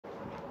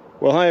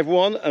Well, hi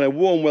everyone, and a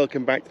warm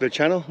welcome back to the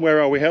channel.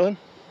 Where are we, Helen?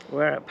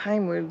 We're at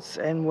Pinewoods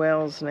in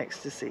Wales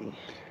next to sea.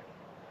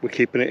 We're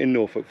keeping it in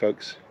Norfolk,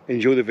 folks.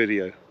 Enjoy the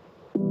video.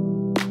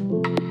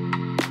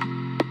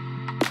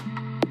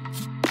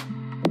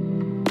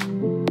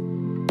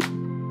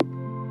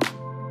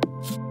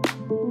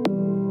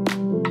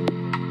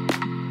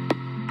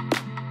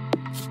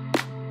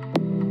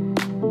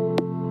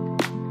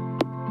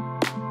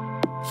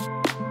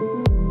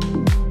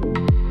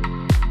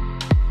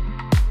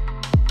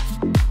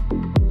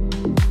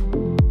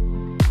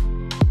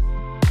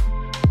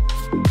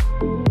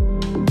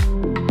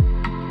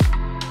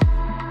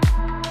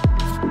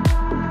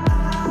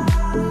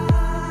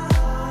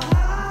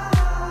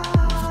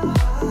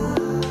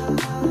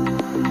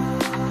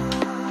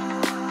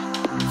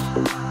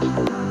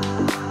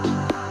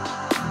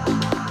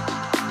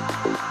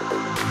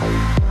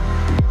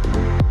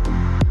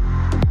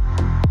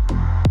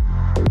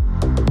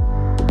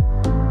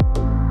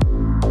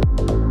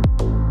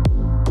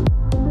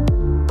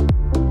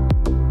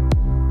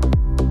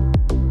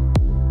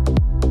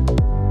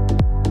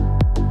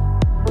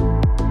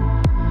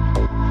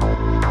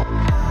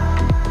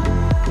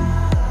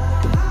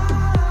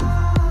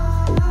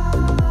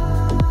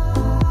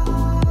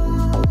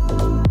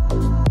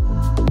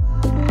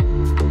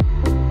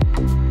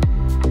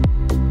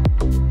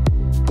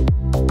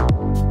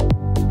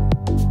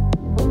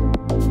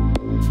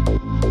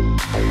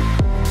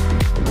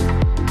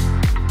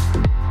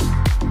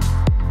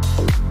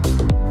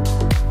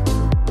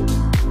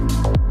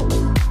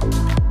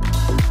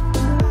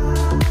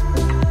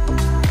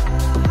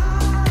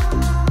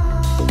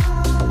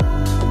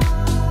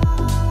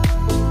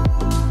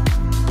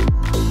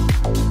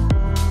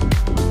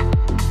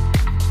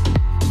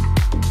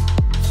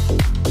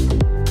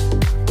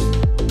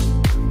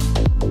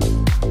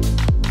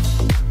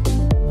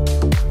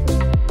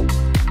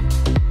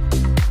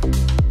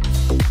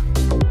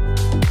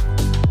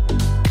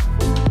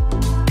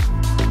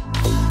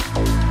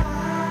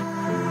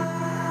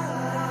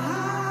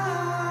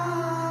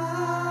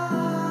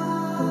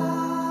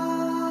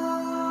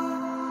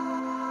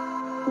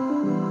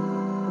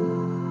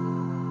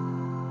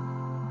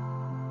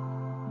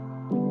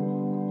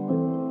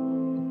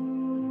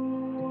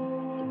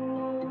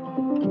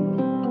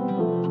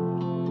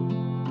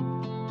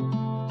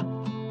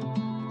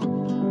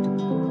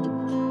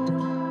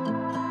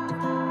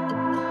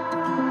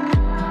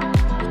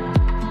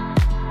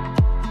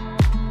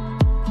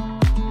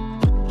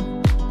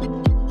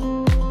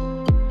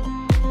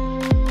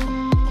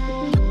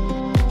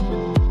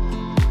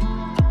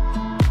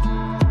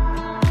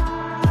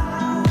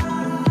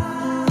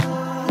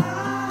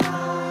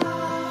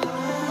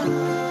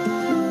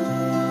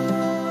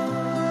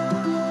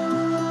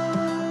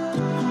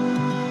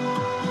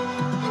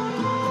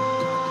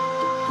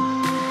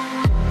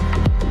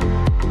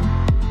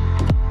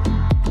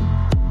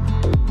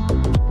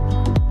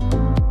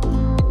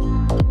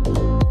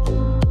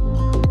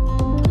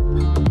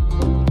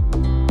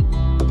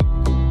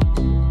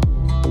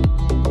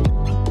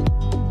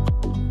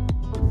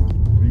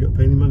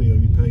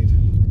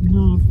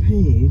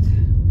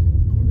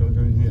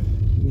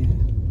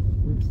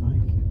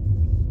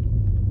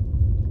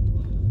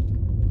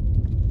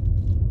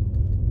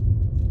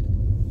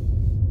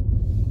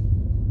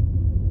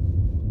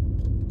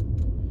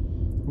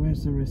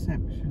 Where's the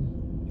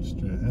reception?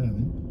 Straight ahead, I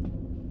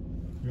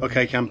think.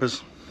 Okay,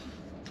 campers.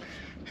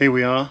 Here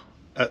we are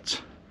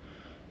at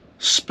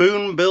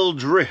Spoonbill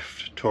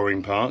Drift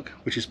Touring Park,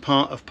 which is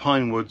part of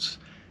Pinewoods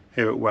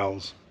here at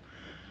Wells.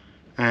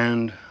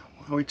 And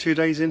are we 2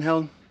 days in,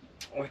 Helen?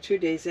 We're 2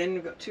 days in,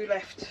 we've got 2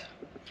 left.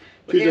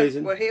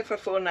 We're here for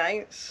 4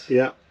 nights.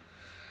 Yeah.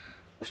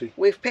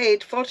 We've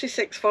paid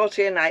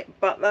 $46.40 a night,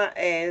 but that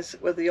is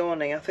with the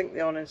awning. I think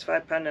the awning's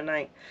 £5 a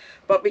night.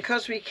 But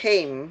because we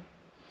came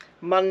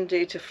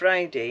Monday to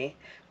Friday,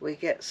 we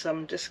get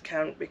some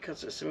discount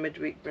because it's a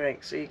midweek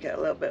break, so you get a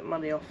little bit of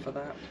money off for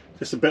that.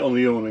 Just a bit on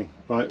the awning,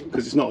 right?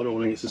 Because it's not an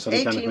awning, it's a sun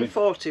canopy.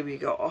 $18.40 we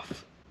got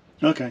off.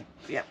 Okay.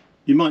 Yeah.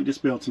 You might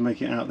just be able to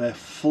make it out there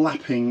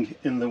flapping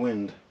in the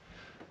wind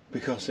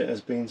because it has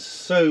been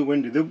so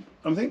windy.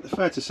 I think it's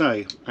fair to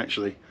say,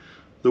 actually,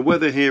 the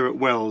weather here at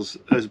Wells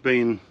has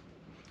been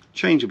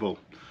changeable.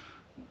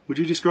 Would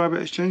you describe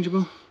it as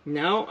changeable?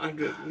 No, I'd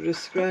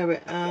describe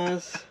it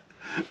as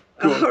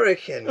a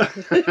hurricane.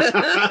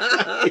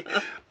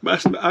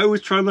 I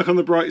always try and look on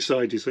the bright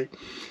side, you see.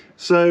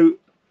 So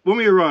when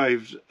we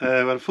arrived, we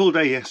had a full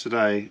day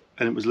yesterday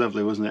and it was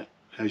lovely, wasn't it?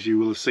 As you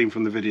will have seen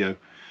from the video.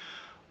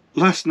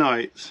 Last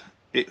night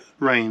it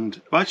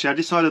rained. Well, actually I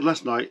decided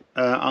last night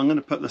I'm going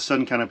to put the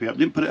sun canopy up.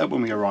 Didn't put it up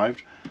when we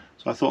arrived,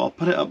 so I thought I'll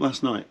put it up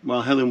last night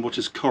while Helen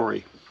watches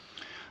Corrie.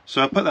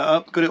 So I put that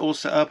up, got it all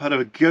set up, had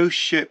a ghost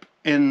ship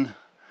in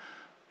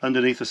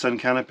underneath the sun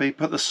canopy,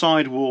 put the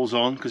side walls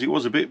on because it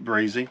was a bit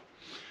breezy.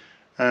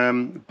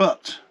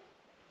 But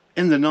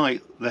in the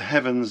night the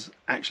heavens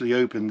actually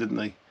opened, didn't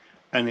they?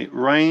 And it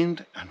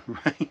rained and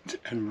rained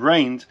and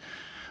rained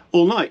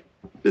all night,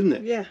 didn't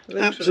it? Yeah,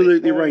 literally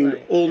absolutely rained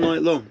night. all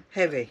night long.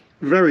 Heavy.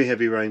 Very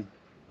heavy rain.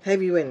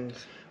 Heavy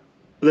winds.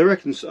 They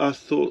reckon, I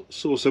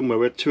saw somewhere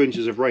we had 2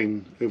 inches of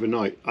rain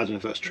overnight. I don't know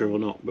if that's true or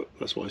not, but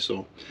that's what I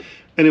saw.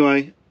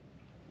 Anyway,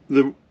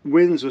 the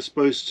winds were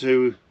supposed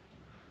to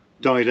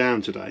die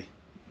down today.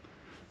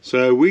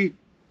 So we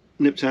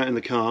nipped out in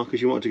the car because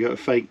you wanted to go to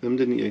fake them,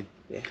 didn't you?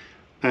 Yeah.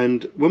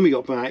 And when we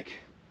got back,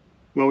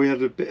 well, we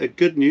had a bit of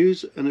good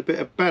news and a bit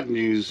of bad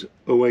news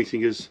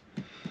awaiting us.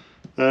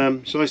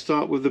 Shall I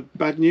start with the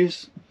bad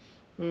news?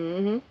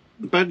 Mm-hmm.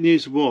 The bad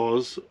news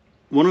was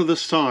one of the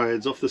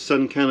sides off the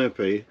sun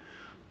canopy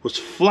was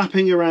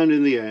flapping around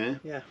in the air.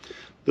 Yeah.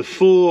 The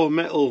 4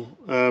 metal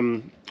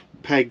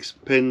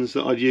pins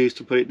that I'd used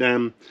to put it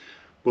down,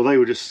 well, they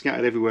were just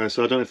scattered everywhere.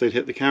 So I don't know if they'd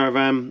hit the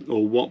caravan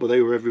or what, but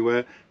they were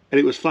everywhere. And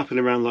it was flapping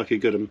around like a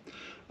good 'un.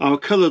 Our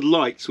coloured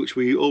lights, which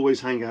we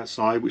always hang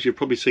outside, which you've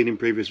probably seen in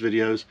previous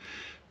videos,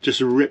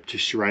 just ripped to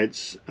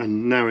shreds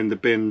and now in the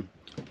bin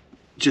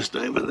just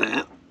over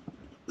there.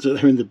 So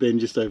they're in the bin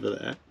just over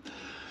there.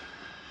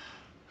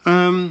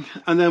 And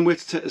then we had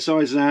to take the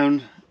sides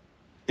down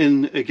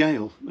in a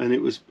gale, and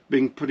it was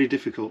being pretty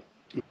difficult.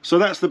 So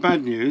that's the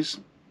bad news.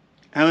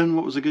 Helen,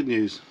 what was the good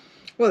news?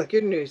 Well, the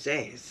good news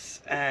is,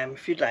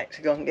 if you'd like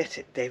to go and get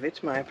it, David,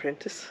 my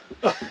apprentice.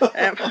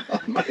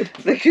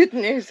 The good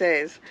news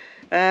is,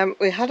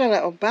 we had a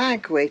little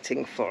bag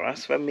waiting for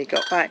us when we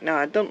got back. Now,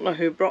 I don't know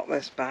who brought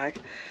this bag,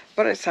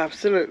 but it's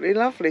absolutely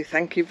lovely.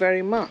 Thank you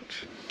very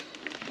much.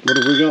 What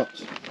have we got?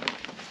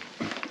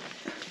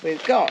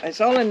 We've got, it's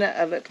all in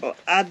a little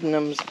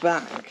Adnams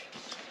bag.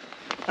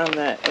 And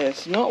there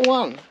is not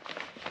 1,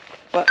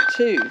 but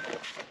 2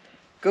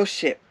 ghost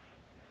ship.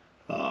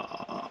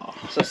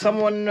 So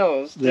someone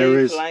knows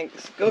Dave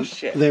likes ghost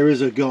ship. There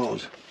is a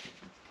God.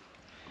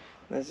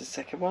 There's a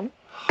second one.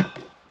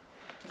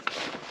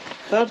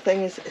 Third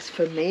thing is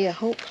for me, I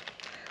hope,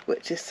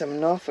 which is some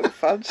Norfolk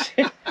fudge.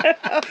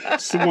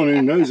 Someone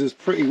who knows us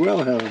pretty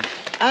well, Helen.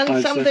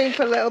 And something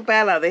for little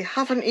Bella. They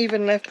haven't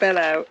even left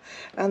Bella out.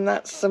 And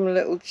that's some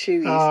little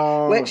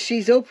chewies, which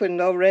she's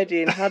opened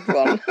already and had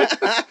one.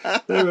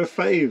 They're her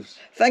faves.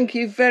 Thank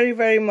you very,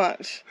 very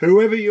much.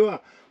 Whoever you are.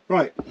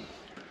 Right.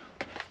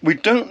 We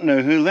don't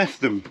know who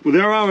left them. Well,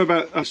 there are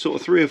about sort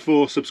of 3 or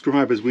 4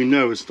 subscribers we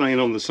know are staying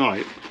on the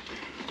site.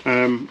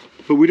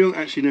 But we don't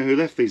actually know who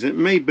left these. It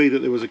may be that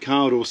there was a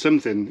card or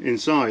something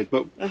inside,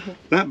 but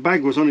that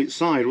bag was on its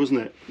side,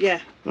 wasn't it?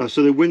 Yeah.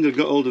 So the wind had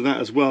got hold of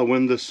that as well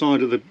when the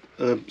side of the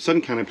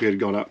sun canopy had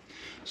gone up.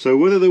 So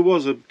whether there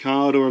was a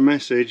card or a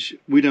message,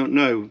 we don't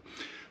know.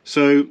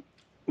 So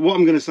what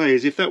I'm going to say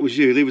is, if that was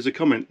you, leave us a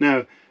comment.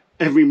 Now,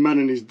 every man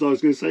and his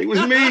dog's going to say, it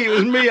was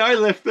me, I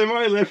left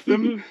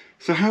them.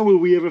 So how will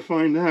we ever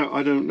find out?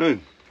 I don't know.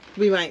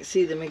 We might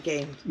see them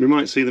again. We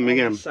might see them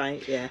again. On the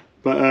site, yeah.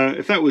 But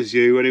if that was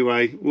you,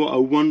 anyway, what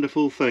a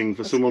wonderful thing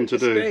for someone to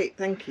do. That's great,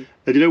 thank you.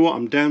 And you know what?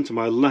 I'm down to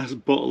my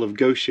last bottle of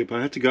Ghost Ship.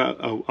 I had to go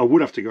out, I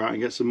would have to go out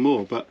and get some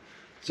more, but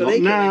so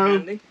not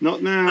now.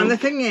 Not now. And the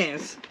thing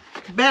is,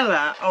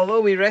 Bella,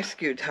 although we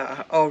rescued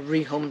her or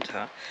rehomed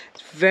her,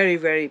 is very,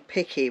 very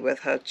picky with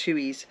her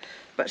chewies,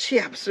 but she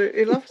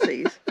absolutely loves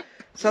these.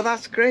 So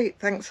that's great.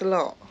 Thanks a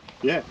lot.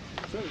 Yeah.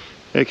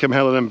 Here come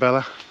Helen and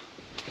Bella.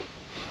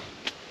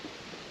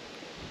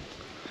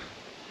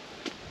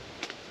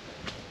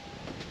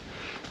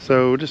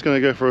 So we're just going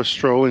to go for a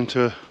stroll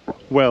into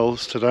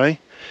Wells today.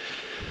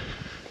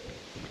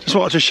 Just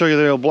wanted to show you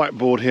the old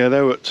blackboard here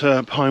though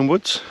at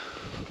Pinewoods.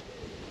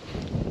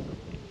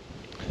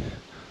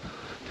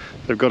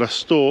 They've got a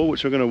store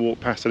which we're going to walk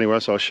past anyway,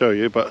 so I'll show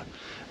you, but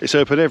it's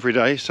open every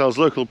day, sells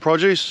local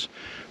produce,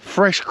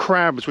 fresh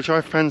crabs which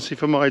I fancy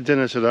for my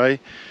dinner today,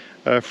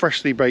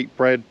 freshly baked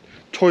bread,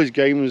 toys,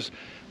 games,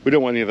 we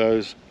don't want any of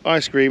those,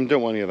 ice cream,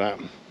 don't want any of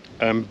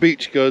that,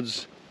 beach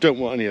goods, don't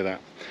want any of that.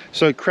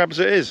 So crabs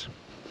it is.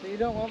 So you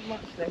don't want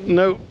much then?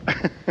 No,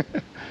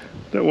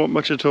 don't want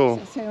much at all.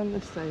 Let's say on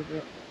this side of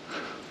it.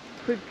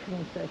 Food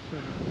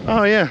concession.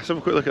 Oh yeah, let's have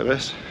a quick look at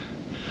this.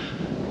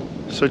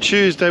 So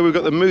Tuesday we've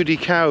got the Moody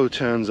Cow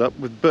turns up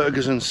with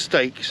burgers and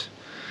steaks.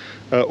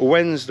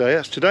 Wednesday,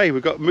 that's today,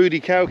 we've got Moody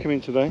Cow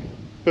coming today,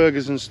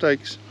 burgers and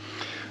steaks.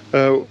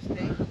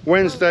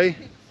 Wednesday,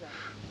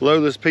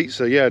 Lola's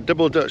Pizza, yeah,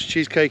 double Dutch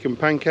cheesecake and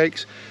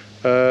pancakes,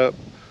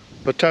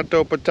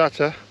 potato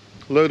patata,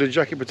 load of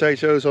jacket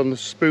potatoes on the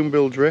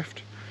spoonbill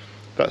drift,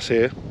 that's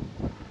here.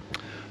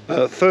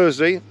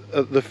 Thursday,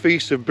 the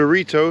Feast of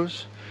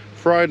Burritos.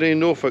 Friday,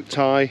 Norfolk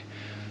Thai.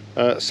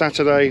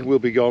 Saturday will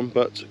be gone,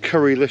 but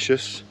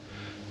Currylicious,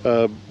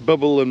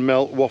 bubble and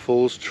melt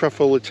waffles,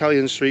 truffle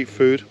Italian street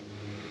food.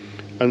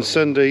 And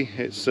Sunday,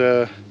 it's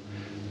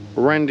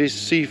Randy's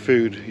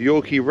Seafood,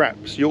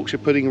 Yorkshire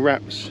pudding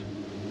wraps.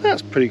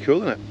 That's pretty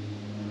cool, isn't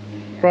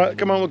it? Right,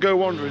 come on, we'll go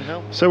wandering,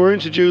 Hal. So we're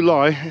into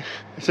July.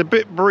 It's a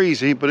bit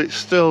breezy, but it's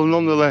still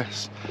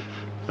nonetheless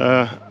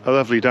a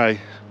lovely day.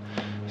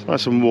 It's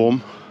nice and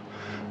warm.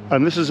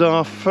 And this is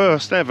our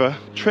first ever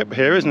trip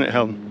here, isn't it,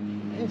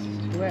 Helen? It's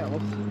to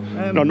Wells.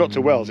 No, not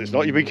to Wells, it's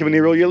not. You've been coming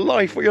here all your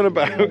life. What are you on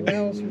about?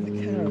 Wells with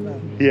the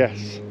caravan.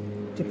 Yes.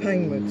 To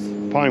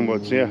Pinewoods.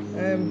 Pinewoods, yeah.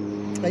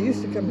 I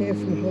used to come here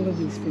from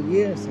holidays for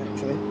years,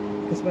 actually,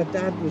 because my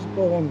dad was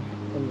born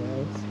in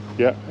Wells.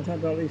 Yeah. I've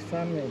had all his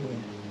family here.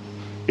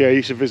 Yeah, you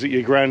used to visit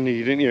your granny,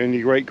 didn't you, and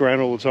your great-gran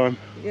all the time?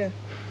 Yeah.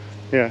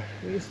 Yeah.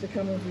 We used to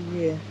come every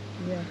year,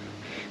 yeah.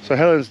 So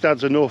Helen's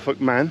dad's a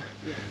Norfolk man,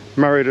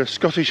 married a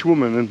Scottish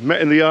woman and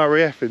met in the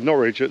RAF in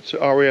Norwich at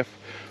RAF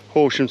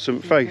Horsham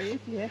St Faith.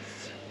 Yes.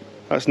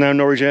 That's now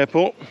Norwich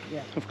Airport,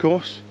 Yeah. of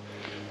course.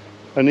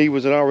 And he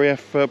was an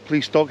RAF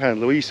police dog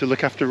handler. He used to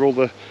look after all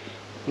the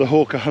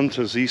hawker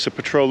hunters. He used to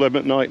patrol them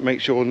at night,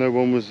 make sure no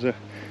one was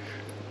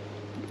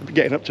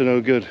getting up to no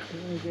good.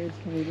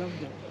 He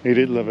loved it. He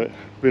did love it.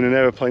 Been an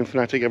aeroplane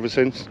fanatic ever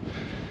since.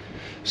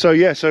 So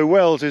yeah, so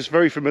Wells is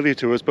very familiar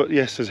to us, but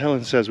yes, as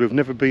Helen says, we've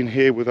never been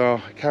here with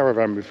our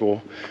caravan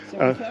before.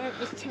 So we thought it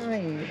was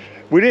time.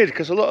 We did,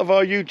 because a lot of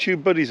our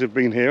YouTube buddies have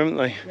been here, haven't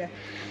they?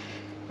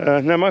 Yeah.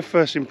 Now my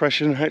first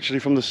impression actually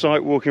from the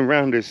site walking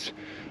around is,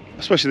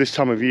 especially this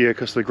time of year,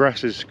 because the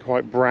grass is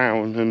quite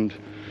brown and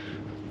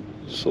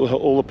sort of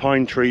all the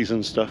pine trees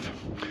and stuff,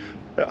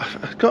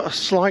 I've got a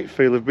slight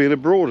feel of being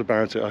abroad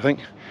about it. I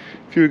think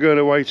if you were going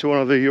away to one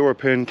of the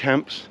European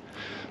camps,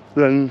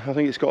 then I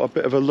think it's got a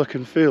bit of a look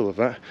and feel of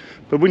that.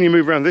 But when you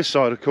move around this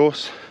side, of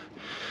course,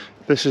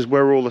 this is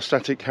where all the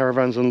static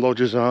caravans and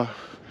lodges are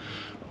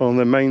on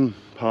the main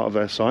part of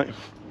their site.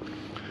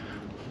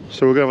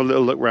 So we're going to have a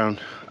little look round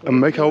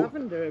and make our...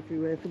 lavender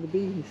everywhere for the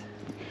bees.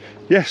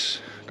 Yes,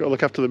 got to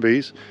look after the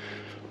bees.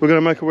 We're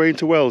going to make our way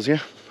into Wells, yeah?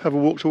 Have a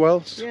walk to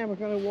Wells? Yeah, we're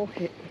going to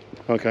walk it.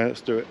 Okay, let's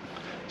do it.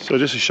 So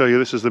just to show you,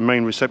 this is the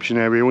main reception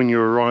area when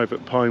you arrive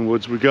at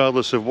Pinewoods,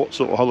 regardless of what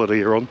sort of holiday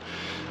you're on.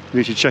 You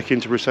need to check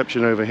into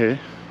reception over here.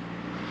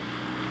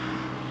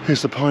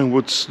 Here's the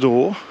Pinewoods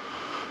store,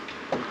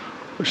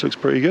 which looks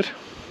pretty good.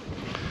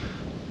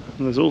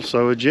 And there's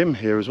also a gym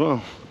here as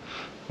well.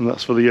 And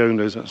that's for the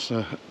owners, that's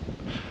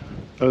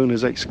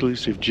owner's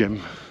exclusive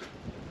gym.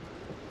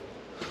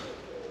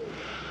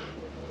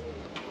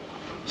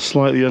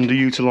 Slightly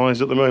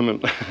underutilised at the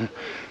moment.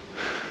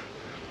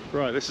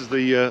 Right, this is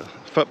the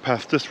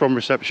footpath just from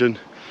reception.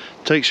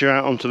 Takes you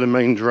out onto the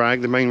main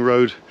drag, the main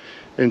road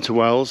into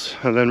Wells,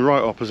 and then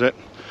right opposite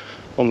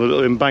on the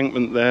little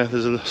embankment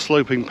there's a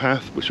sloping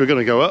path which we're going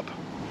to go up,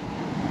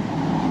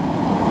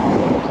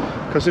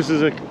 because this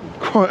is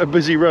quite a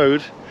busy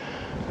road.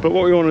 But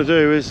what we want to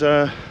do is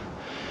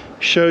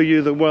show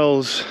you the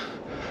Wells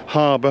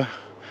harbour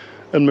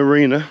and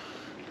marina.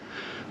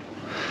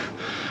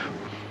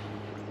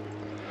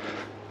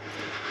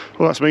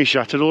 Well, that's me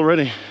shattered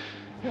already.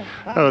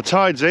 Now the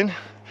tide's in.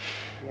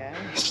 Yeah.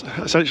 It's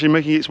essentially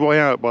making its way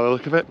out by the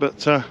look of it,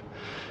 but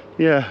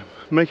yeah,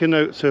 make a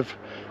note of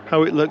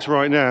how it looks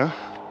right now,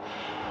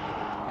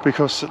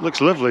 because it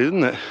looks lovely,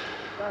 doesn't it?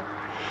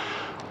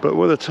 But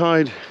when the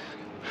tide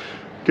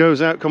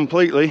goes out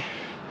completely,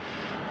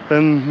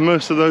 then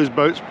most of those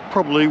boats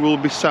probably will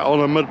be sat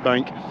on a mud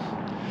bank.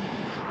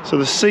 So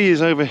the sea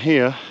is over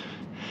here.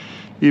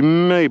 You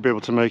may be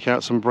able to make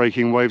out some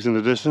breaking waves in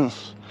the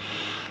distance.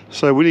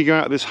 So when you go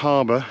out of this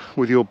harbour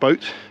with your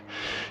boat,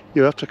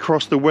 you'll have to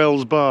cross the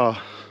Wells Bar,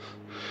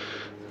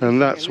 and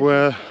that's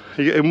where...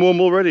 You're getting warm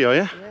already, are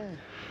you?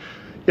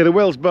 Yeah, the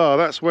Wells Bar,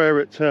 that's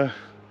where the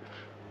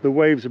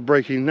waves are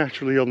breaking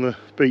naturally on the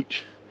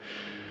beach.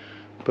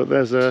 But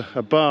there's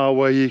a bar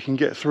where you can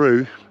get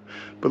through,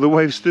 but the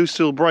waves do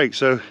still break,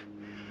 so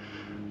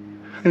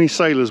any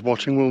sailors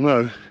watching will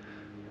know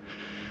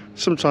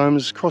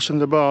sometimes crossing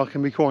the bar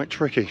can be quite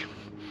tricky.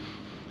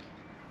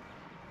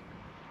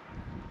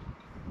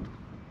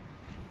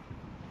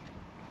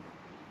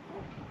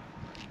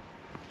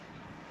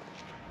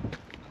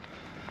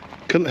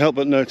 Couldn't help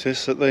but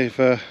notice that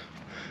they've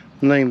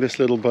named this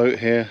little boat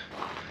here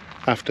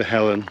after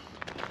Helen.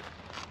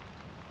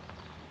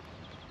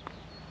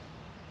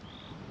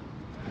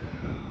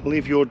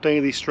 Leave your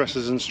daily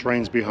stresses and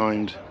strains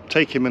behind.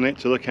 Take a minute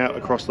to look out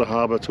across the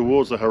harbour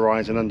towards the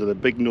horizon under the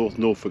big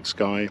Norfolk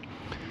sky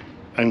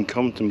and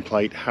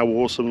contemplate how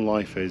awesome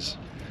life is.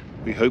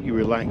 We hope you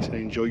relax and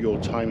enjoy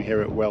your time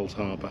here at Wells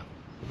Harbour.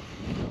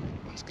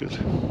 That's good.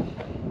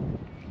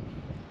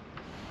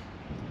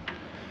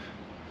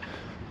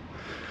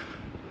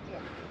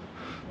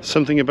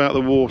 Something about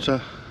the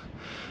water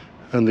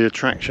and the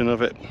attraction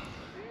of it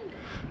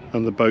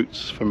and the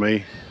boats for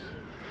me,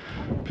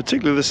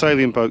 particularly the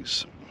sailing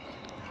boats.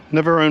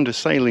 Never owned a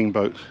sailing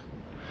boat,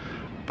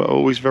 but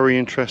always very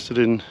interested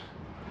in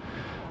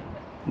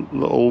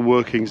the all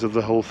workings of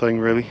the whole thing,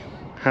 really.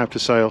 How to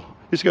sail.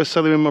 Used to go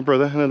sailing with my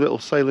brother in a little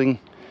sailing,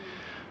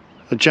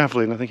 a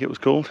javelin I think it was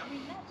called.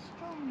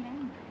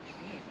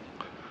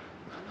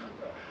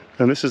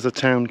 And this is the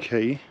town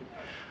quay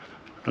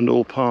and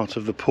all part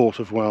of the Port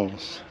of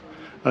Wells.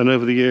 And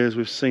over the years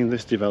we've seen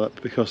this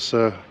develop, because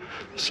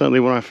certainly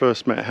when I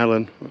first met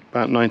Helen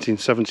about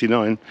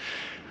 1979,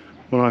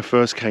 when I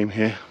first came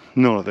here,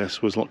 none of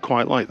this was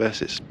quite like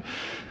this. It's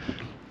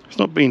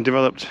not been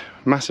developed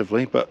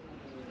massively, but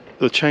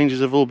the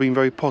changes have all been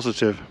very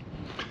positive.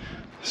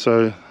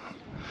 So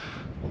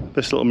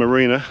this little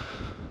marina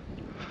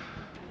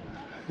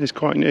is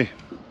quite new.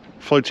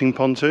 Floating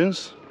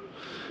pontoons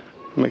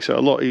makes it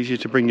a lot easier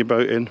to bring your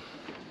boat in.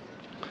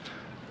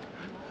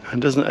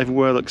 And doesn't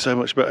everywhere look so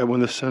much better when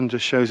the sun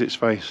just shows its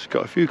face?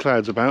 Got a few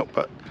clouds about,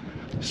 but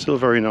still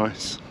very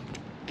nice.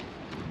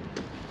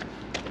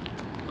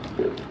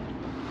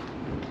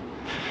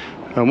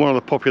 And one of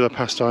the popular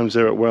pastimes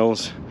there at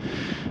Wells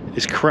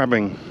is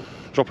crabbing,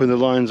 dropping the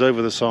lines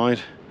over the side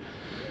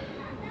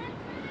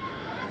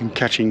and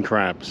catching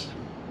crabs.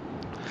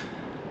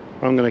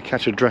 I'm going to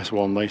catch a dress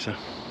one later.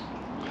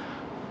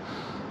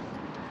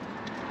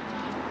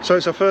 So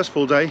it's our first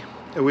full day.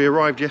 We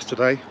arrived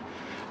yesterday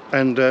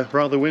and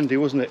rather windy,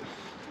 wasn't it?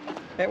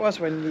 It was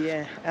windy,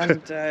 yeah,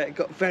 and it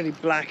got very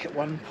black at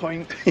one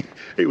point.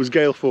 It was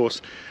gale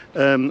force.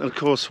 And of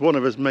course one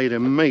of us made a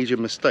major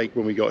mistake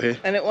when we got here.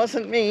 And it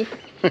wasn't me.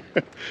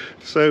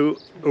 So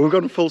we've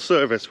gone full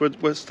service.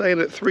 We're staying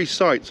at 3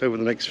 sites over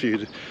the next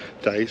few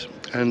days,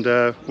 and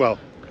well,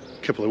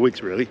 a couple of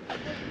weeks really.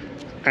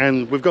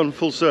 And we've gone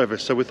full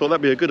service, so we thought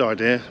that'd be a good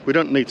idea. We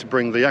don't need to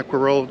bring the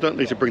Aquaroll, don't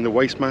need to bring the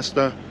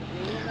Wastemaster,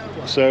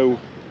 so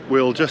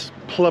we'll just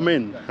plumb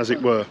in, as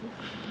it were.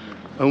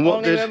 And what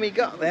Only when we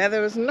got there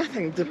was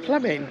nothing to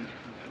plumb in.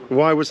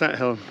 Why was that,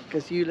 Helen?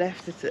 Because you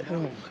left it at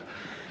home.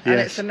 Yes. And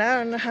it's an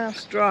 1.5 hour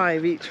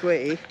drive each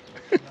way.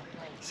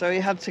 So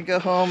you had to go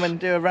home and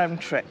do a round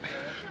trip.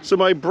 So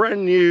my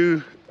brand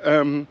new,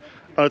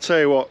 I'll tell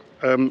you what,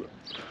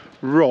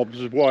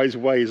 Rob's wise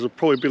ways will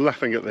probably be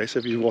laughing at this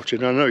if he's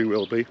watching. I know he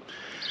will be.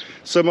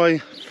 So my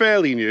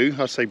fairly new,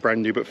 I say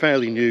brand new, but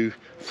fairly new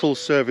full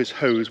service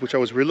hose, which I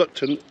was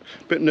reluctant,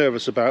 a bit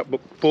nervous about, but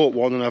bought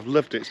one and I've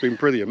loved it. It's been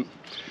brilliant.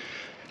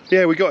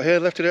 Yeah, we got here,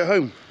 left it at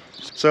home.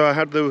 So I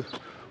had the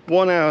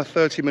 1 hour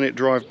 30-minute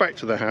drive back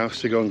to the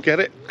house to go and get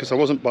it, because I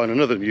wasn't buying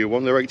another new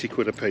one. They're 80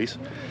 quid a piece.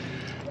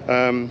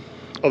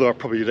 Although I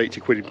probably did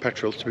 80 quid in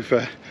petrol, to be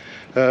fair.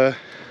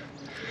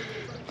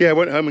 Yeah, I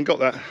went home and got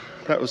that.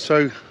 That was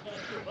so.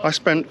 I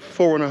spent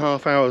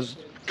 4.5 hours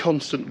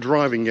constant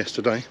driving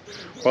yesterday,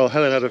 while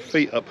Helen had her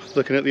feet up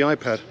looking at the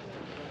iPad.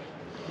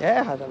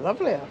 Yeah, I had a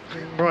lovely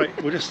afternoon.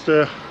 Right, we're just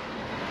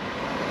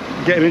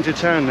getting into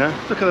town now.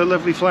 Look at the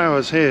lovely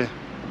flowers here.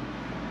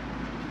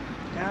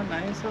 Yeah,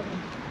 nice, aren't they?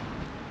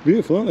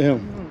 Beautiful, aren't they,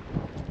 Helen?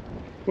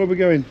 Where are we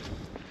going?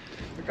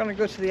 We're going to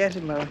go to the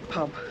Edinburgh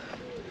pub.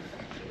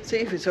 See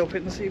if it's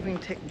open and see if we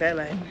can take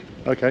Bella in.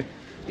 Okay.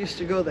 Used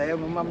to go there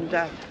with Mum and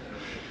Dad.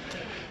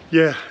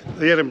 Yeah,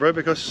 the Edinburgh,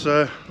 because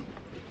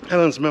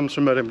Helen's mum's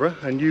from Edinburgh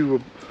and you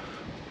were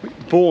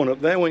born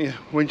up there, weren't you,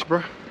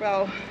 Winchborough?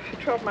 Well,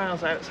 12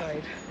 miles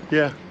outside.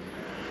 Yeah.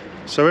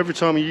 So every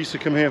time you used to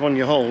come here on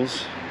your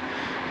holes,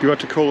 you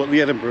had to call it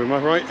the Edinburgh, am I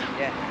right?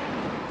 Yeah.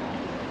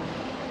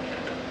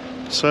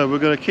 So we're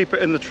going to keep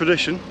it in the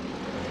tradition.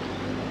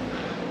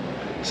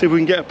 See if we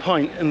can get a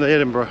pint in the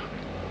Edinburgh.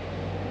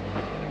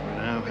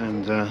 Now,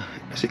 and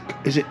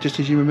is it just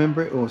as you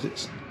remember it, or is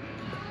it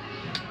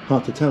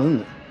hard to tell,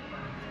 isn't it?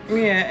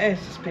 Yeah, it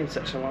is. It's been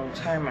such a long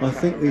time. I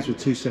think these were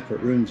 2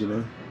 separate rooms, you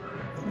know.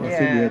 I Yeah.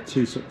 think we had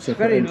 2 separate It's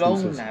very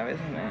entrances. long now,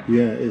 isn't it?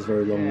 Yeah, it is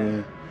very long,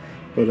 yeah.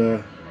 But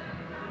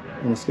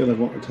on a scale of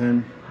 1 to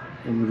 10,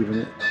 I'm giving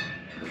it,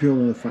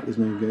 purely on the fact there's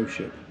no ghost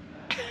ship.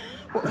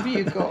 What have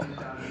you got?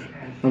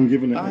 I'm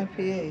giving it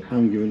IPA.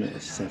 I'm giving it a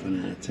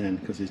 7 out of 10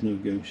 because there's no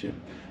ghost ship.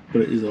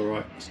 But it is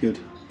alright, it's good.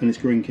 And it's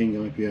Green King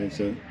IPA,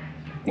 so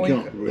you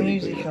can't really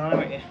music beat it. on,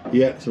 haven't you?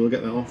 Yeah, so we'll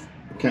get that off.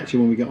 We'll catch you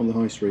when we get on the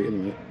high street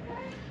anyway.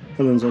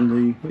 Helen's on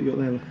the, what you got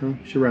there, huh?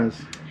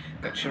 Shiraz.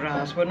 Got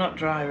Shiraz. We're not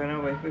driving, are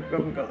we? We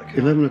haven't got the car.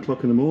 11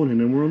 o'clock in the morning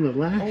and we're on the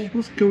lash. Oh.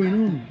 What's going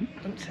on?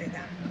 Don't say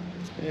that.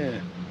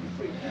 Yeah.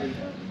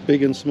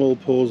 Big and small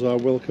paws are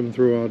welcome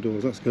through our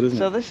doors. That's good, isn't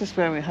So it? this is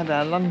where we had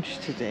our lunch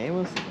today,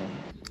 wasn't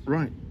it?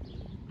 Right.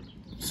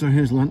 So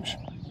here's lunch.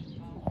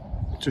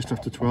 Just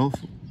after 12.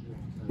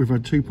 We've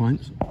had 2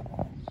 pints.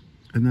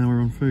 And now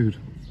we're on food.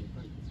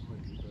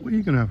 What are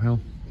you going to have, Hel?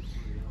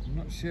 I'm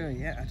not sure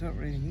yet. I don't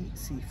really eat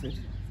seafood.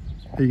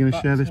 Are you going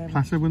to share this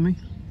platter with me?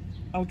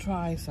 I'll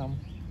try some.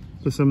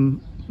 There's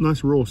some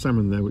nice raw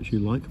salmon there which you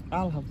like.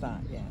 I'll have that,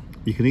 yeah.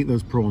 You can eat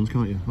those prawns,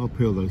 can't you? I'll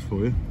peel those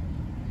for you.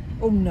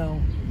 Oh,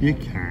 no. You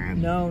can.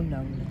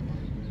 No.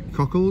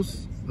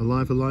 Cockles?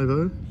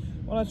 Alive-o?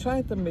 Well, I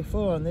tried them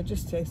before and they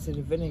just tasted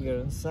of vinegar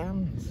and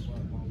sand.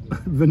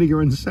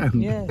 Vinegar and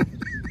sand? Yeah.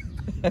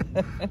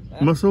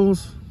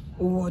 Mussels?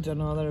 Oh, I don't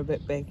know. They're a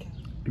bit big.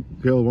 A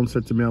girl once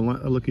said to me, I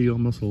like the look of your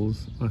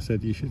mussels. I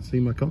said, you should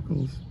see my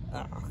cockles.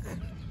 Oh.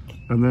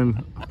 And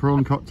then a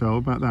prawn cocktail,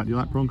 about that. Do you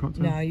like prawn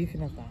cocktail? No, you can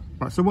have that.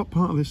 Right, so what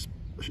part of this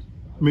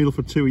meal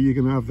for 2 are you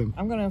going to have then?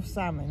 I'm going to have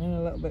salmon and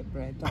a little bit of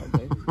bread. That'll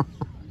do.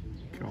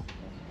 Cool.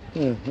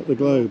 Yeah, at the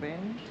Globe.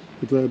 Bin.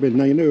 The Globe Inn.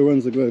 Now you know who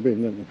runs the Globe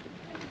Inn, don't you?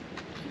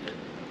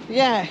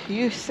 Yeah,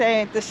 you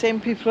said the same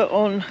people that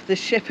own the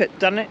ship at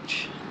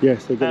Dunwich.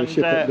 Yes, they've got And, a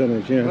ship at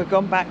Dunwich, yeah. We've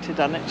gone back to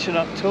Dunwich in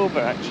October,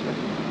 actually.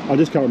 I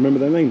just can't remember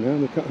their name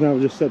now. Now I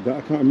just said that,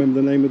 I can't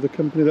remember the name of the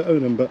company that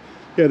own them. But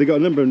yeah, they've got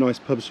a number of nice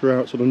pubs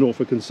throughout sort of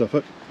Norfolk and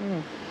Suffolk.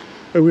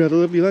 And we had a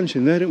lovely lunch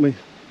in there, didn't we?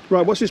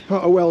 Right, what's this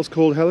part of Wells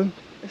called, Helen?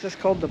 This is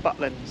called the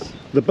Butlins.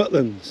 The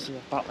Butlins.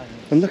 The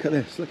Butlins. And look at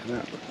this, look at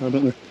that. I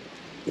don't know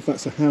if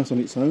that's a house on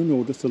its own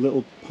or just a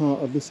little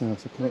part of this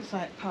house. I can't... Looks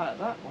like part of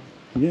that one.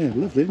 Yeah,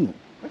 lovely, isn't it?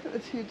 Look at the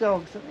two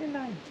dogs, aren't they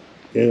nice?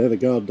 Yeah, they're the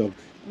guard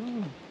dogs.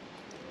 Mm.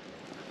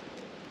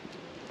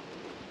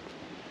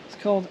 It's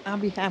called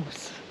Abbey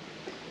House.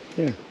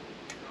 Yeah,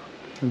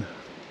 and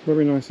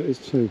very nice it is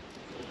too.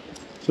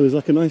 So there's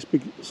like a nice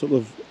big sort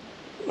of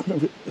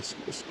a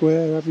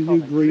square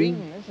avenue,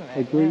 green, isn't it?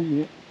 A green,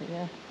 yeah.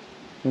 Yeah.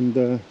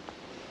 And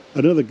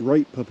another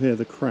great pub here,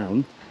 the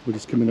Crown, we're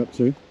just coming up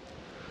to.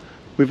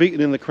 We've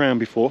eaten in the Crown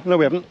before. No,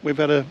 we haven't. We've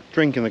had a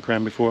drink in the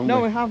Crown before, haven't we?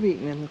 No, we have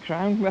eaten in the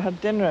Crown. We had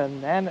dinner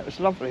in there and it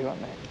was lovely,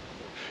 wasn't it?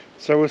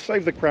 So we'll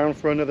save the Crown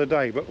for another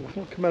day, but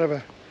we'll come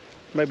over,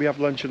 maybe have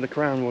lunch in the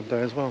Crown one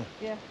day as well.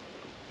 Yeah.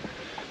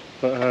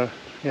 But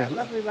yeah,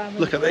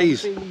 look at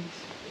these.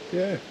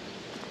 Yeah.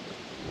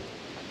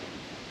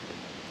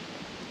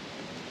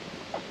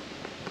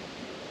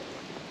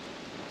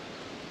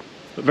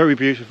 But very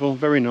beautiful,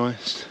 very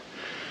nice.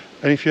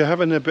 And if you're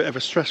having a bit of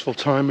a stressful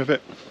time of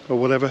it or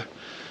whatever,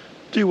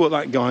 do what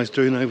that guy's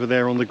doing over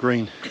there on the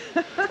green.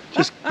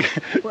 Just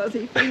What's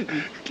he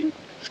thinking?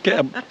 just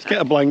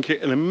get a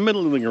blanket in the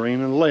middle of the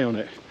green and lay on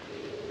it.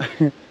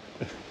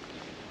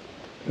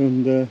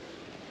 And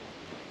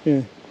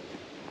yeah,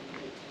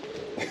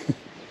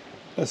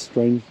 that's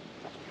strange.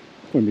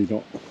 Well, maybe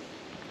not.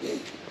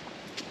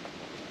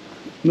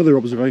 Another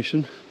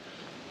observation.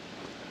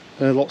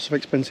 Lots of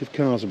expensive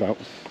cars about.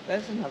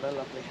 There's another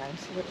lovely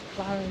house. Look,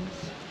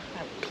 Clarence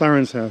House.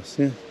 Clarence House,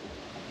 yeah.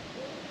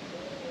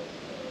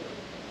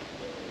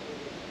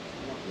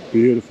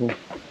 Beautiful.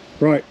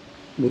 Right,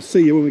 we'll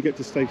see you when we get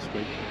to Stave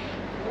Street.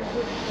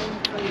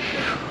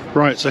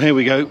 Right, so here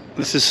we go.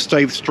 This is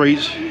Stave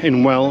Street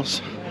in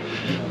Wells.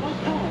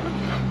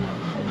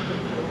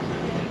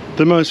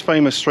 The most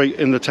famous street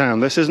in the town.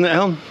 This, isn't it,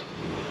 Helen?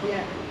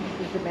 Yeah,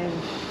 this is the main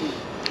street.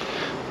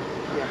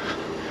 Yeah.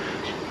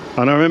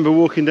 And I remember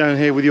walking down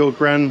here with your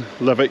Gran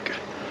Lovick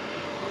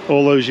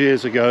all those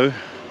years ago,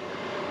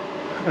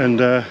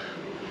 and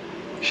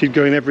she'd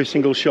go in every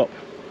single shop.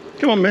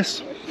 Come on,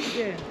 miss.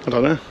 Yeah. I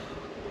don't know.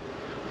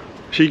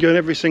 She'd go in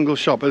every single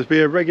shop. It'd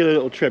be a regular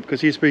little trip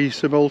because there used to be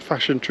some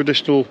old-fashioned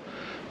traditional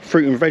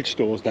fruit and veg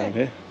stores down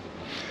here,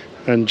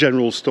 and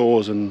general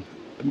stores and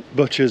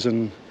butchers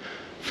and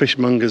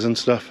fishmongers and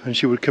stuff, and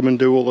she would come and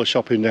do all the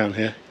shopping down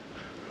here.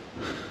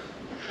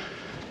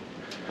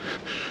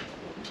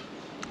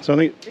 So I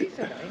think These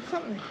are nice,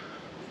 aren't they?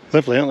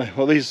 lovely, aren't they?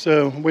 Well, these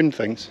wind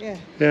things. Yeah.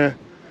 Yeah.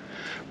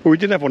 Well, we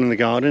did have one in the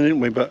garden, didn't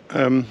we? But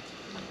I'll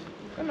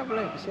have a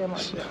look to see how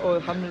much. Oh,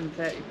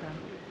 £130.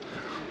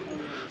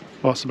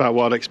 well, that's about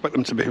what I'd expect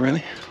them to be,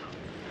 really.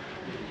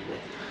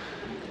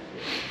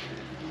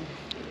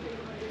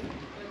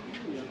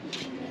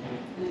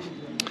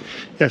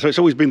 Yeah, so it's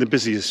always been the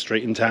busiest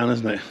street in town,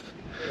 isn't it?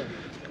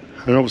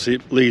 And obviously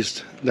it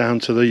leads down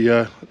to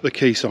the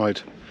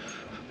quayside.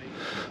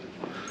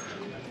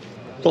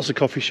 Lots of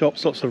coffee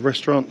shops, lots of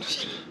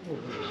restaurants,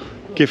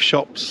 gift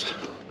shops.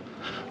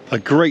 A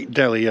great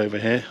deli over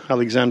here,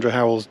 Alexandra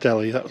Howell's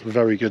Deli. That's a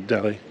very good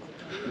deli.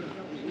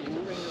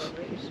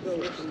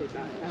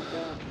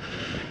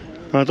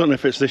 I don't know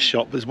if it's this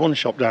shop. There's one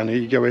shop down here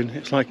you go in,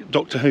 it's like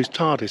Doctor Who's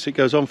TARDIS. It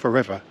goes on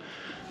forever,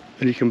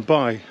 and you can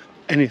buy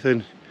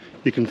anything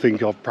you can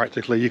think of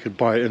practically. You could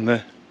buy it in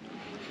there.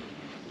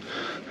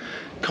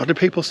 God, do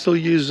people still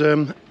use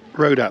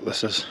road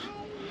atlases?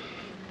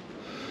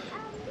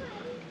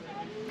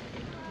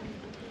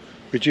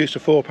 Reduced to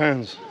 £4.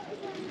 That's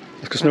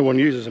because no one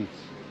uses them.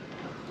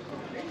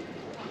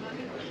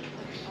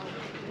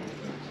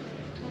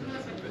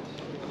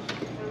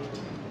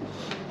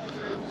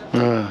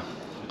 A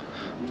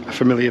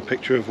familiar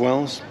picture of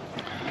Wells.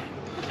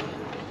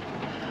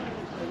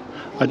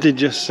 I did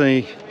just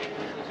see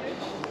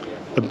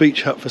a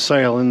beach hut for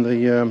sale in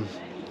the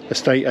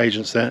estate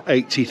agents there.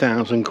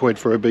 80,000 quid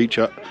for a beach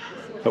hut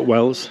at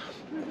Wells.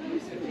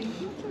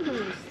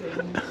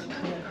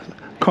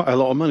 Quite a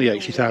lot of money,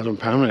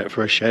 £80,000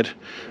 for a shed.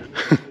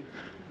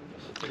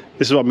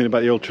 This is what I mean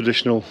about the old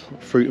traditional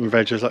fruit and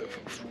veg, like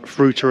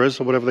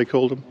fruiterers or whatever they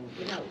called them.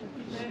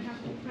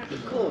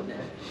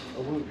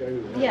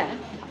 Yeah.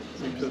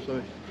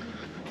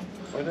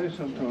 I know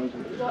sometimes.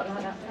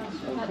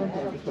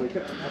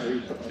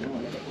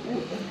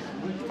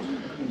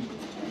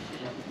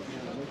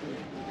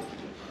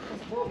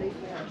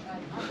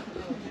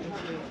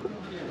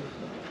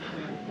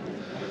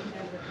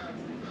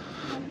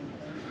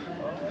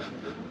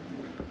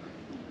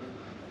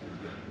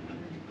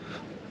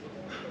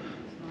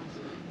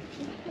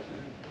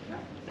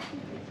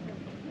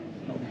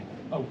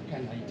 Oh,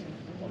 can I?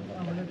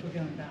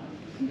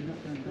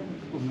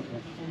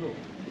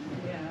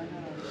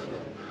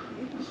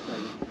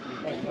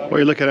 What are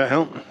you looking at,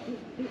 Hel? Do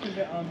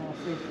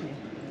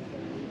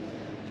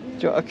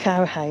you want a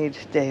cowhide,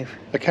 Dave?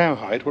 A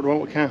cowhide? What do I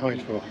want a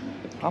cowhide for?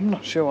 I'm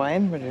not sure what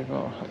anybody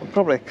for.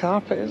 Probably a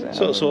carpet, is it?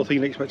 Sort of thing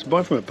you'd expect to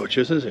buy from a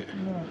butcher's, is it?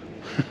 No.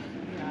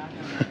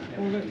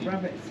 Oh, look,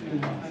 rabbits.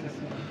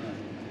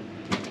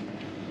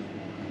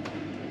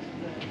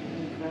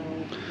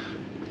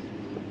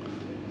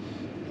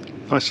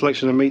 Nice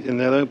selection of meat in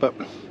there though, but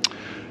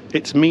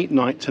it's meat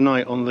night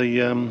tonight on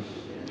the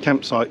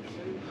campsite.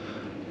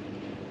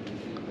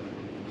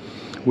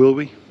 Will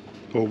we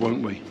or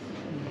won't we?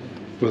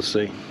 We'll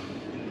see.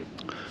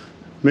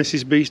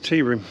 Mrs. B's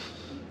tea room.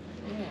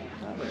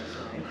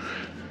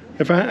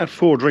 If I had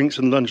 4 drinks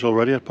and lunch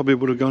already, I probably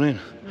would have gone in.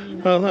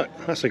 Oh look,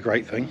 that's a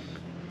great thing.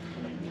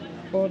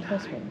 4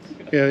 husbands.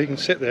 Yeah, you can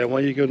sit there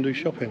while you go and do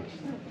shopping.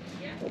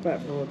 What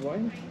about broad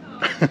wine?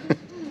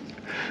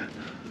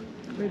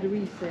 Where do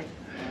we sit?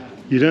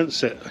 You don't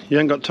sit. You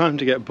ain't got time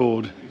to get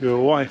bored. You're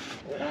a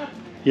wife.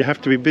 You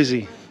have to be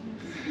busy.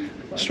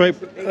 Straight,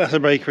 that's a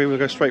bakery. We'll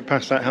go straight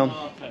past that, Helen.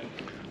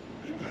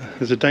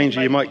 There's a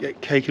danger you might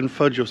get cake and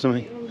fudge or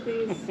something.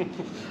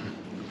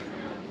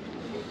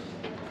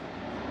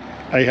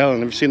 Hey Helen,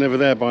 have you seen over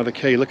there by the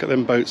quay? Look at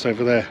them boats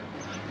over there.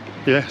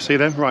 Yeah, see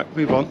them? Right,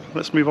 move on.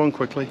 Let's move on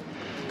quickly.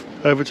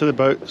 Over to the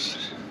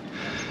boats.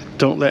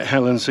 Don't let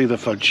Helen see the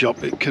fudge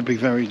shop. It could be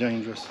very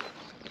dangerous.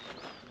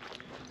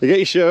 You get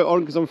your shirt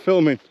on because I'm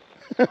filming.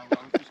 I was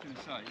just going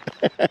to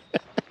say,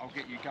 I'll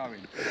get you going.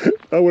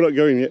 Oh, we're not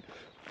going yet.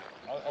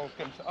 I was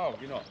going to say, oh,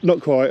 you're not?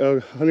 Not quite.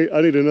 Oh, I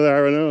need another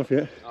hour and a half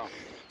yet. Oh.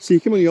 So you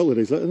come on your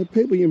holidays, like the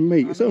people you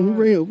meet, it's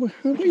unreal. What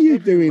are you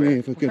doing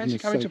here, for goodness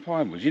sake? Coming to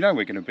Pinewoods, you know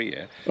we're going to be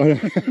here.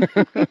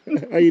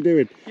 How you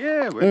doing?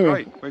 Yeah, we're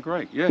great. We're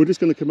great. Yeah. We're just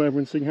going to come over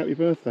and sing happy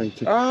birthday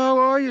to you. Oh,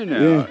 are you now?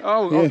 Yeah.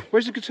 Oh,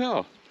 where's the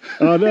guitar?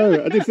 Oh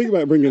no, I did think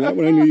about bringing that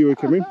when I knew you were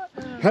coming.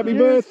 Happy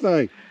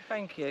birthday!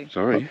 Thank you.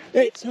 Sorry.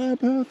 It's her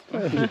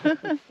birthday.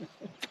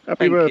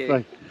 Happy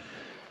birthday.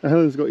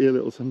 Helen's got you a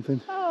little something.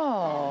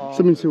 Oh.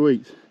 Something to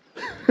eat.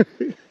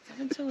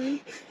 Something to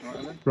eat.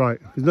 Right,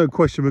 there's no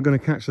question we're going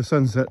to catch the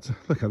sunset.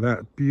 Look at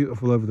that,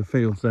 beautiful over the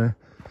fields there.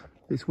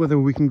 It's whether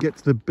we can get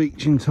to the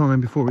beach in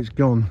time before it's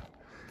gone.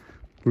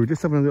 We were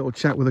just having a little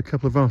chat with a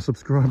couple of our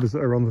subscribers that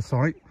are on the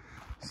site.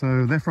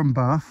 So they're from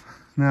Bath.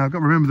 Now I've got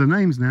to remember the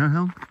names now,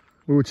 Helen.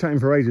 We were chatting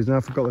for ages, now I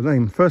forgot the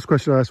name. First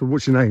question I asked was,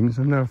 what's your names?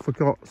 And now I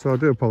forgot, so I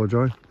do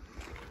apologise.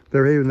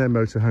 They're here in their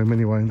motorhome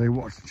anyway, and they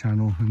watch the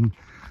channel, and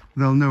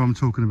they'll know I'm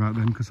talking about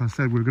them because I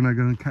said we're going to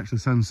go and catch the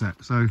sunset.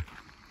 So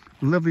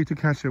lovely to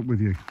catch up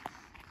with you.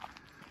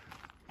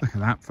 Look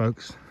at that,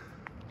 folks.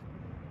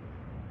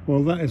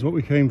 Well, that is what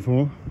we came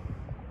for.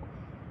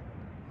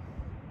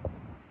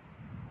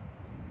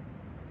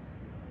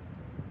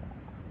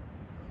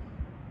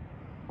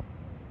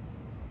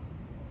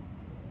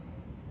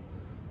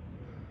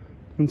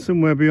 And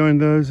somewhere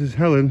behind those is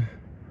Helen.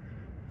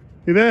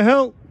 You there,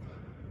 Hel?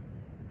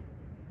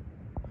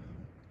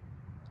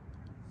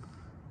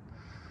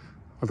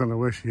 I don't know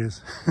where she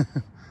is.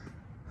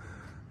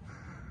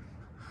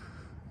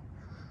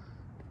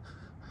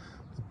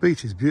 The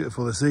beach is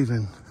beautiful this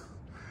evening.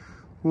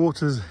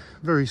 Water's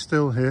very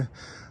still here.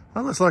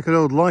 That looks like an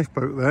old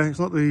lifeboat there. It's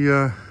not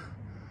the...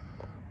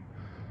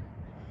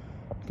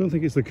 I don't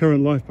think it's the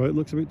current lifeboat. It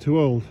looks a bit too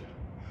old.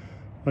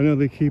 I know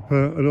they keep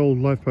an old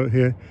lifeboat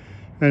here.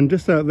 And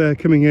just out there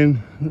coming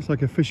in, looks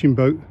like a fishing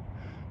boat.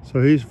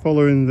 So he's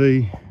following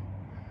the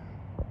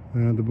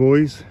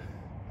boys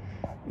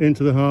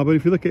into the harbour.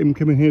 If you look at him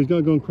coming here, he's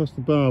going to go across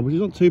the bar, which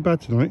is not too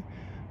bad tonight.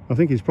 I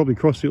think he's probably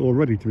crossed it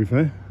already, to be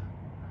fair.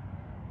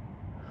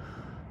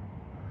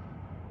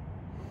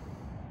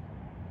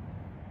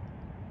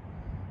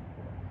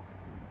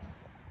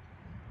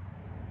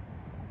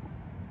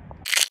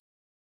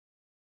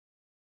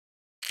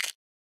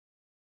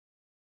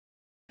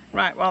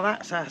 Right, well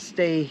that's our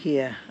stay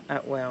here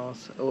at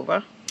Wells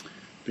over.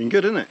 Been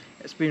good, isn't it?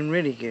 It's been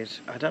really good.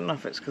 I don't know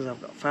if it's because I've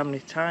got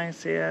family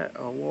ties here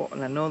or what,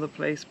 and I know the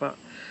place, but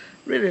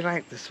really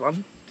like this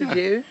one. Did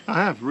you?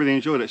 I have really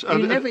enjoyed it.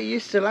 You never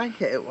used to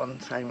like it at one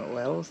time at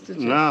Wells,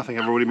 did you? No, I think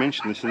I've already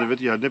mentioned this in the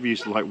video. I never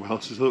used to like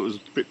Wells. I thought it was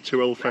a bit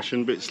too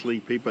old-fashioned, a bit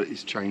sleepy, but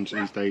it's changed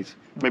these days.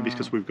 Maybe it's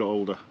because we've got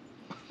older.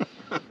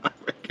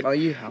 Oh,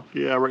 you have?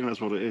 Yeah, I reckon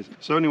that's what it is.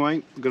 So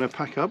anyway, we're going to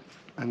pack up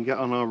and get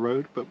on our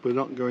road, but we're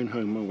not going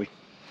home, are we?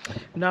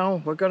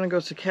 No, we're going to go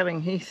to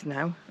Kelling Heath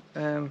now.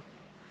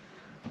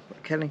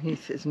 Kelling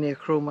Heath is near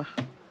Cromer,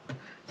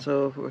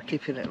 so we're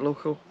keeping it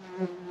local.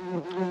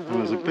 And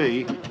there's a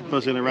bee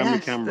buzzing around the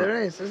camera.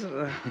 There is, isn't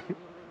there?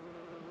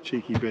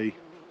 Cheeky bee.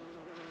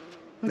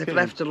 They've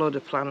left a load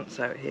of plants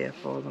out here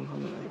for them,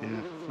 haven't they?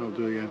 Yeah, they'll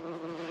do, yeah.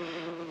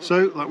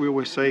 So, like we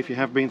always say, if you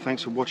have been,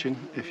 thanks for watching.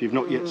 If you've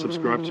not yet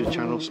subscribed to the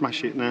channel,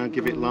 smash it now,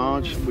 give it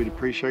large. We'd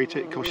appreciate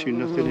it. It costs you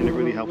nothing and it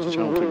really helps the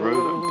channel to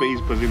grow. That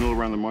bee's buzzing all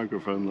around the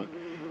microphone, look.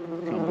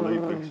 Can't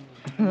believe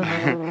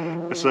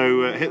this.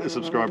 So hit the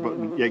subscribe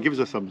button, yeah, give us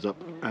a thumbs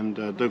up, and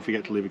don't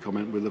forget to leave a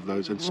comment. We love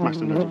those, and smash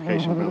the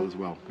notification bell as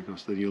well,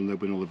 because then you'll know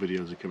when all the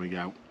videos are coming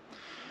out.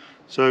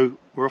 So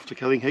we're off to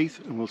Kelling Heath,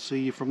 and we'll see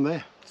you from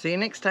there. See you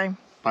next time.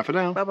 Bye for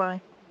now. Bye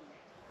bye.